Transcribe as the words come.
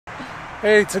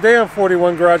Hey, today on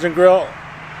 41 Garage and Grill,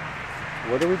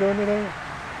 what are we doing today?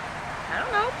 I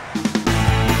don't know.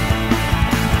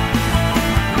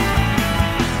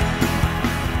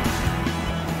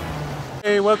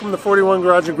 Hey, welcome to 41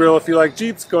 Garage and Grill. If you like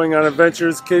Jeeps, going on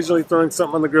adventures, occasionally throwing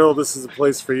something on the grill, this is a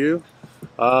place for you.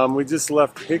 We just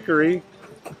left Hickory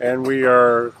and we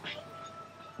are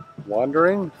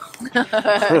wandering.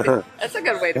 That's a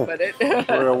good way to put it.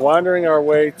 We're wandering our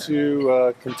way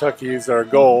to Kentucky is our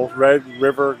goal. Red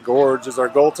River Gorge is our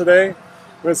goal today.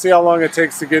 We're going to see how long it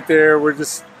takes to get there. We're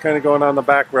just kind of going on the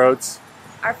back roads.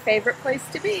 Our favorite place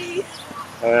to be.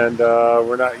 And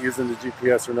we're not using the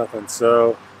GPS or nothing.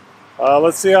 So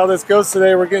let's see how this goes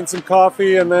today. We're getting some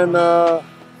coffee and then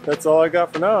that's all I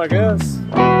got for now, I guess.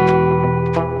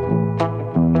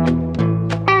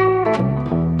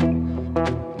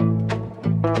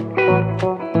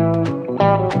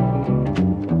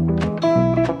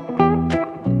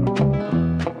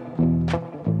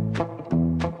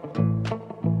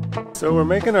 So we're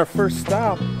making our first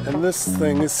stop, and this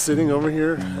thing is sitting over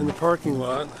here in the parking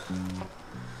lot.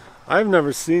 I've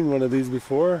never seen one of these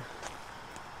before.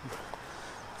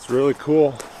 It's really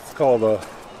cool. It's called a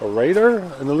Raider,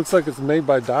 and it looks like it's made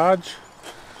by Dodge.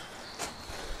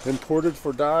 Imported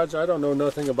for Dodge. I don't know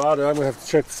nothing about it. I'm gonna have to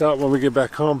check this out when we get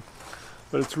back home.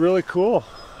 But it's really cool.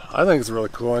 I think it's really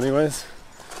cool anyways.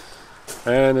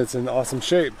 And it's in awesome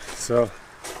shape. So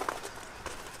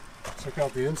check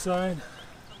out the inside.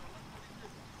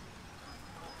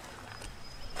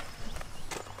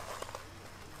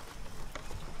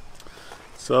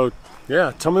 So,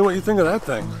 yeah, tell me what you think of that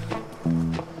thing.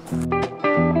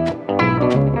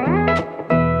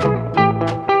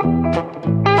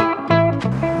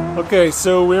 Okay,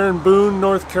 so we're in Boone,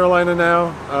 North Carolina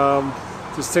now.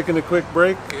 Just taking a quick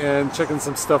break and checking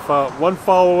some stuff out. One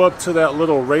follow-up to that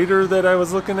little Raider that I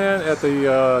was looking at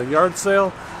the yard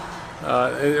sale.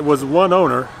 It was one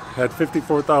owner, had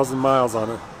 54,000 miles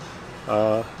on it.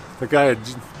 The guy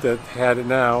that had it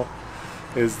now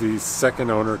is the second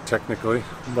owner technically,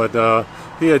 but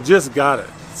he had just got it.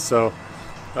 So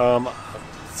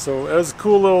so it was a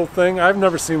cool little thing. I've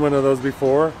never seen one of those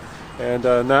before, and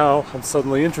now I'm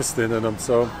suddenly interested in them.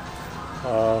 So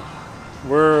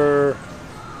we're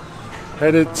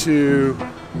headed to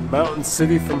Mountain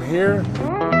City from here.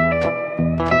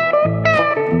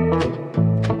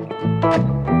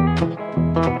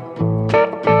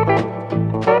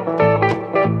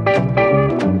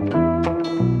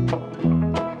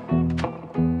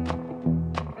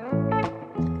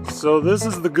 So this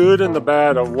is the good and the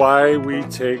bad of why we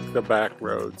take the back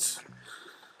roads.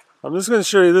 I'm just going to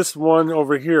show you this one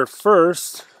over here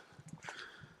first.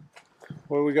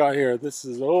 What do we got here? This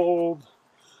is old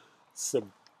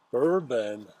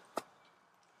Suburban.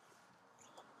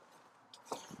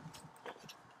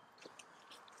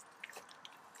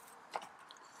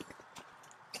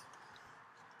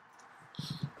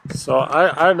 So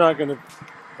I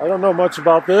don't know much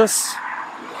about this.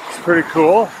 It's pretty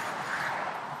cool.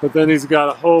 But then he's got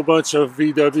a whole bunch of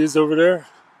VWs over there.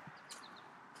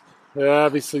 It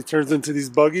obviously turns into these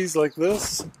buggies like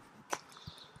this.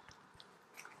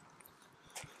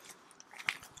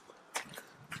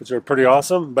 Which are pretty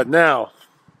awesome. But now,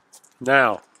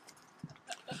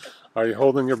 are you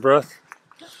holding your breath?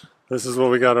 This is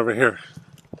what we got over here.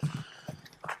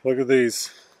 Look at these.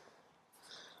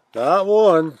 Not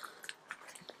one.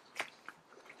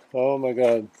 Oh my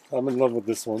God, I'm in love with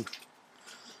this one.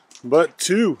 But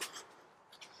two.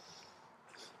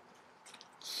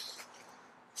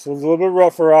 This one's a little bit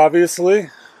rougher, obviously.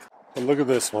 But look at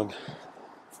this one.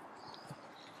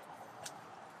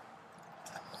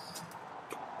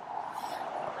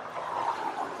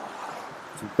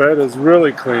 The bed is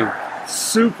really clean.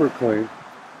 Super clean.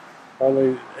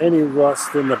 Hardly any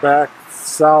rust in the back.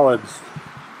 Solid.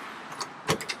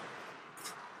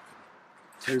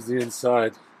 Here's the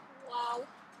inside. Wow.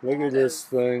 Look at this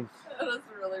thing. That is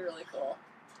really cool.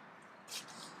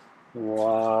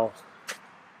 Wow.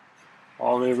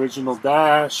 All the original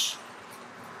dash.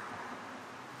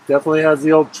 Definitely has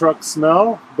the old truck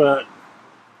smell, but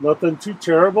nothing too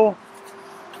terrible.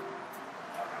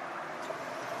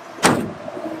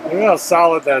 Look how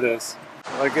solid that is.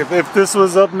 Like if this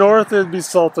was up north, it'd be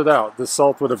salted out. The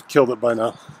salt would have killed it by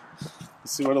now.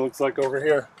 Let's see what it looks like over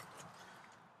here.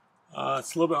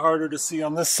 It's a little bit harder to see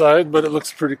on this side, but it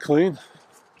looks pretty clean.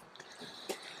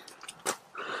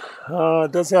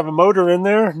 It does have a motor in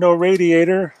there, no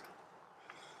radiator.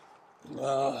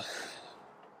 Let's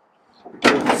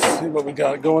see what we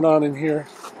got going on in here.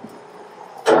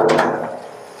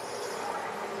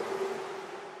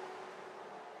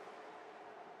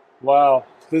 Wow,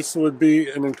 this would be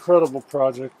an incredible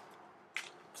project.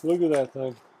 Look at that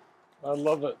thing. I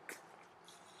love it.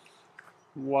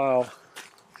 Wow.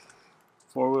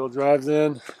 Four-wheel drives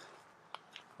in.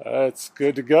 It's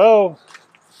good to go.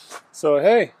 So,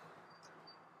 hey,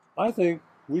 I think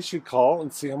we should call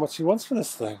and see how much he wants for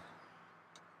this thing.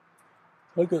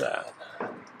 Look at that.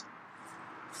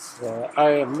 So, I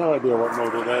have no idea what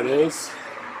motor that is.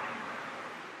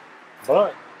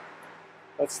 But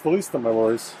that's the least of my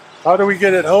worries. How do we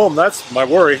get it home? That's my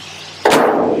worry.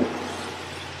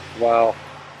 Wow.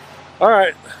 All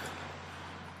right.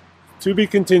 To be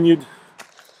continued.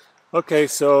 Okay,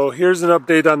 so here's an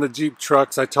update on the Jeep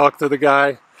trucks. I talked to the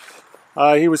guy.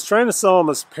 He was trying to sell them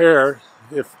as pair,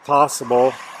 if possible,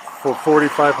 for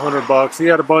 $4,500. He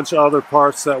had a bunch of other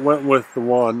parts that went with the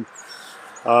one.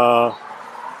 We're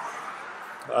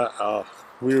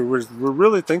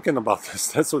really thinking about this.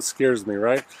 That's what scares me,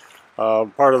 right?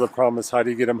 Part of the problem is how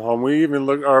do you get them home? We even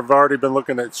I've already been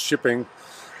looking at shipping,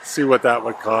 see what that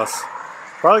would cost.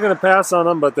 Probably going to pass on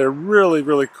them, but they're really,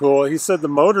 really cool. He said the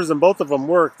motors in both of them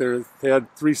work. They had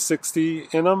 360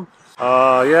 in them.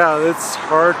 Yeah, it's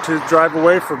hard to drive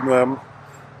away from them,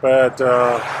 but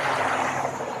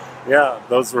yeah,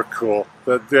 those were cool.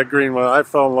 The green one, I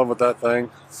fell in love with that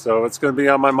thing. So it's going to be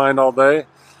on my mind all day.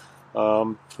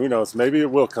 Who knows? Maybe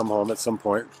it will come home at some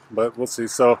point, but we'll see.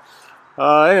 So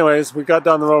anyways, we got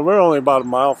down the road. We're only about a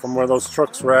mile from where those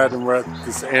trucks were at, and we're at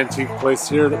this antique place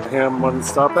here that Pam wanted to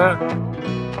stop at.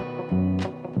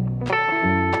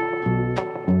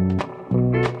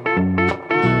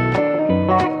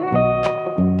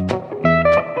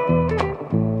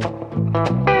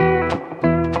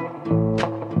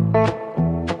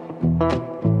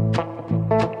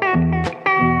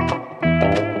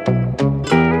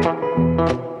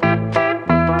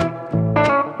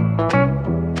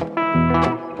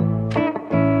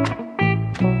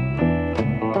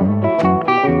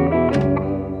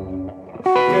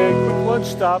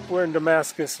 Stop. We're in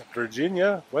Damascus,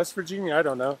 Virginia, West Virginia, I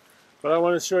don't know. But I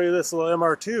want to show you this little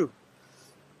MR2.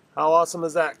 How awesome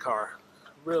is that car?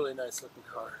 Really nice looking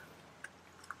car.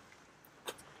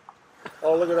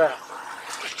 Oh, look at that.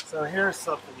 So here's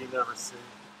something you never see.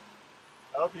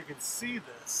 I hope you can see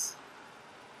this.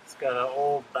 It's got an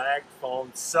old bag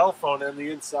phone, cell phone in the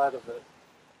inside of it.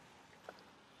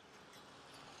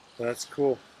 That's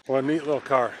cool. What a neat little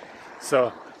car.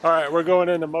 So, all right, we're going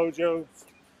into Mojo.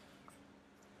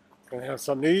 Gonna have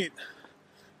something to eat,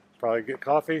 probably get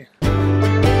coffee.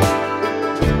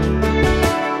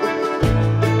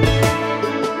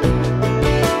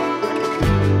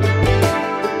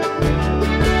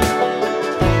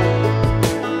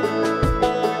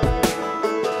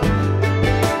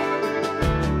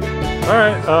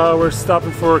 Alright, we're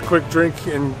stopping for a quick drink,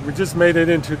 and we just made it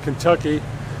into Kentucky,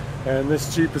 and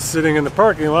this Jeep is sitting in the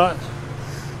parking lot,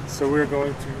 so we're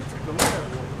going to take a look at it.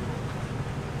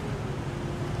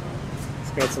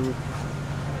 Got some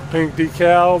pink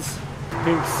decals,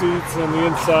 pink seats on the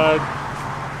inside,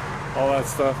 all that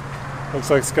stuff. Looks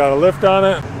like it's got a lift on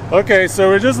it. Okay, so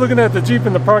we're just looking at the Jeep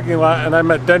in the parking lot, and I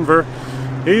met Denver.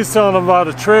 He's telling them about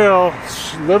a trail,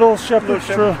 Little Shepherd's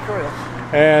Trail.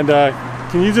 And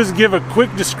can you just give a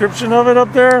quick description of it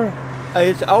up there?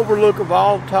 It's an overlook of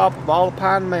all the top of all the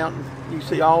Pine Mountains. You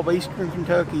see all of eastern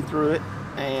Kentucky through it,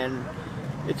 and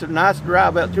it's a nice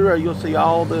drive out through there. You'll see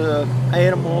all the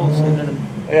animals and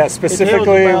yeah,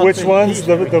 specifically which ones?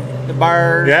 The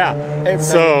bears. Yeah.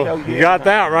 So you got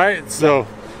that right. So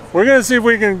we're gonna see if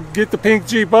we can get the pink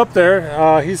Jeep up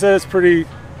there. He said it's pretty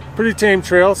tame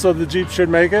trail, so the Jeep should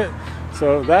make it.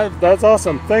 So that's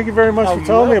awesome. Thank you very much for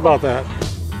telling me about that.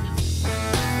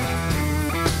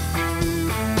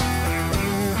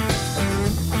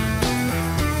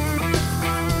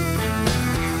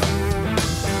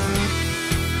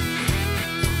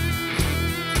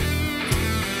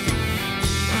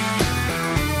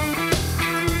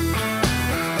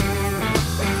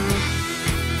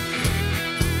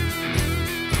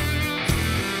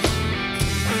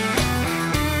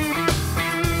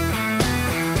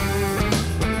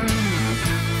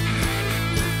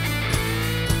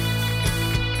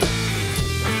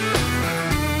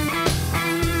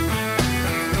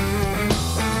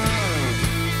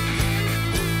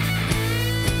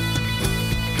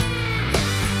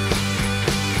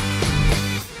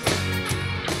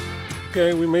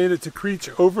 Okay, we made it to Creech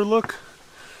Overlook.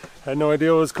 Had no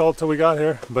idea what it was called till we got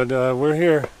here, but we're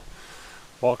here,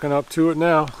 walking up to it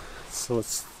now. So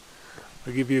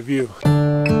I'll give you a view.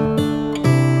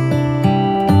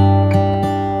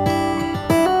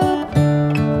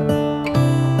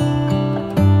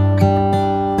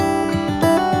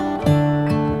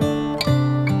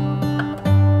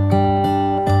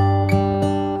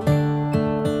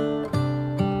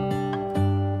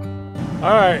 All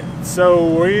right,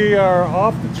 so we are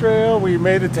off the trail. We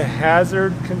made it to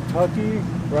Hazard, Kentucky,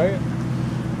 right?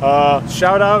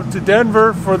 Shout out to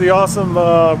Denver for the awesome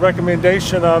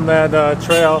recommendation on that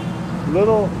trail.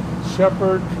 Little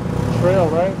Shepherd Trail,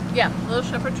 right? Yeah, Little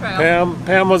Shepherd Trail.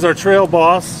 Pam was our trail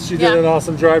boss. She did an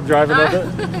awesome driving of it.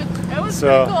 It was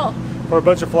pretty cool. For a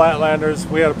bunch of flatlanders,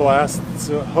 we had a blast.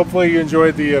 So hopefully you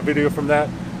enjoyed the video from that.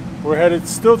 We're headed,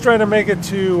 still trying to make it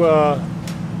to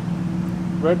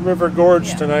Red River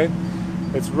Gorge tonight.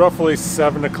 It's roughly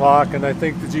 7 o'clock, and I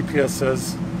think the GPS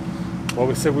says, well,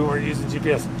 we said we weren't using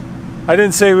GPS. I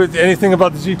didn't say anything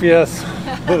about the GPS.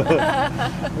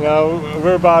 No,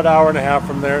 we're about an hour and a half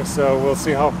from there, so we'll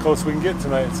see how close we can get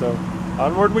tonight. So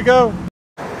onward we go.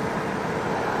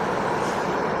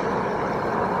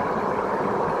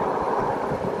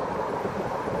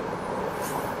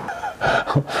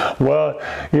 Well,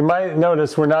 you might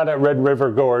notice we're not at Red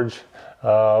River Gorge.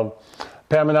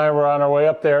 Pam and I were on our way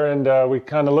up there, and we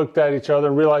kind of looked at each other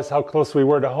and realized how close we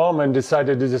were to home, and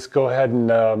decided to just go ahead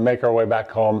and make our way back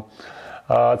home.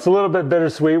 It's a little bit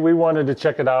bittersweet. We wanted to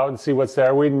check it out and see what's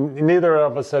there. Neither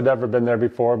of us had ever been there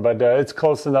before, but it's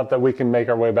close enough that we can make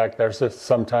our way back there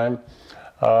sometime.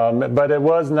 But it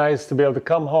was nice to be able to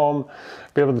come home,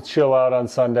 be able to chill out on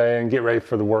Sunday and get ready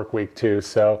for the work week too.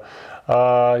 So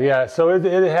yeah, so it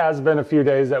has been a few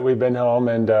days that we've been home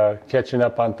and catching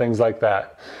up on things like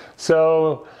that.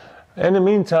 So in the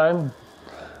meantime,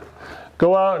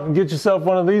 go out and get yourself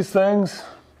one of these things.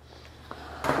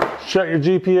 Shut your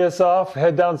GPS off,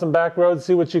 head down some back roads,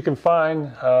 see what you can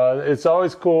find. It's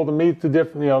always cool to meet the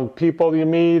different, people you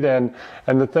meet and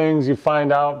the things you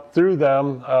find out through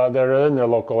them that are in their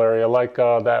local area, like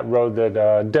that road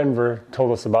that Denver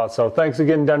told us about. So thanks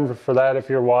again, Denver, for that if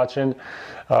you're watching.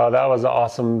 That was an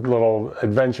awesome little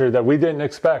adventure that we didn't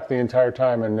expect the entire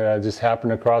time, and just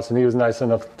happened across, and he was nice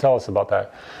enough to tell us about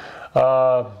that.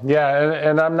 Yeah,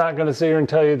 and I'm not going to sit here and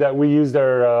tell you that we used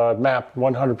our map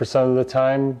 100% of the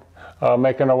time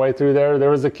making our way through there. There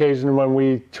was occasion when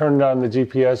we turned on the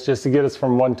GPS just to get us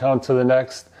from one town to the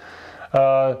next.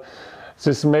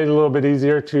 Just made it a little bit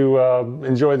easier to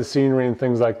enjoy the scenery and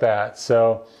things like that.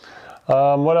 So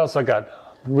what else I got?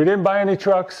 We didn't buy any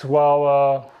trucks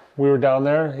while we were down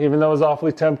there, even though it was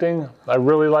awfully tempting. I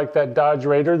really liked that Dodge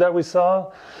Raider that we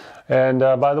saw. And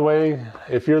by the way,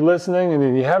 if you're listening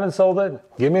and you haven't sold it,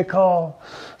 give me a call.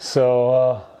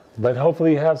 So, but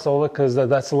hopefully you have sold it, because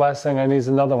that's the last thing I need is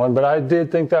another one. But I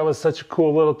did think that was such a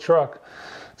cool little truck.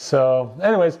 So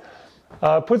anyways,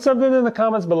 put something in the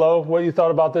comments below what you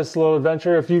thought about this little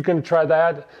adventure. If you can try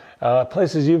that,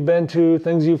 places you've been to,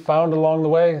 things you've found along the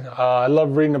way. I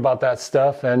love reading about that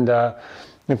stuff. And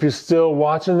if you're still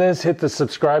watching this, hit the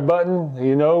subscribe button.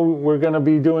 We're going to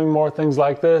be doing more things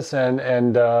like this,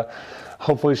 and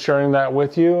hopefully sharing that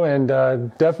with you. And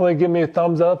definitely give me a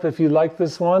thumbs up if you like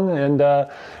this one. And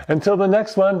until the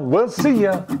next one, we'll see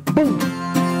ya. Boom.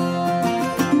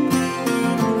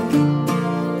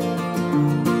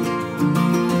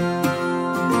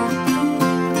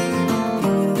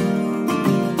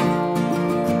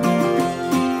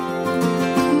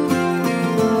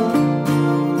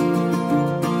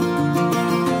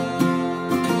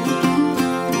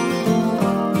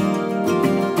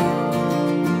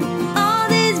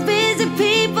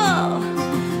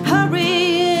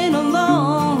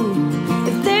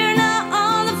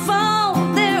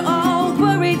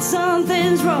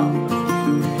 Something's wrong,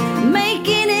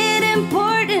 making it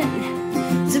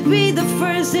important to be the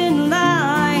first in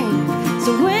line.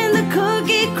 So when the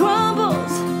cookie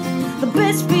crumbles, the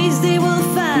best piece they will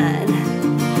find.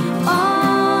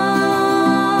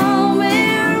 Oh,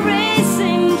 we're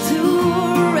racing to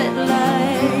a red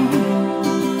light.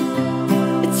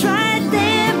 It's right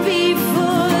there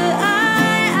before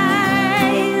our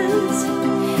eyes,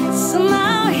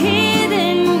 somehow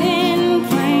hidden in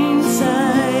plain sight.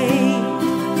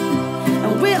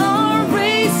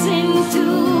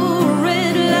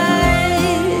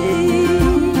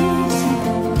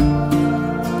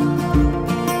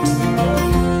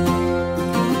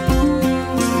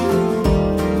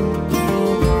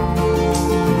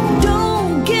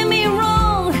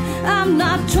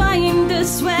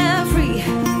 Swear free,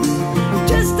 I'm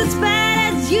just as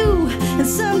bad as you, and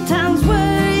sometimes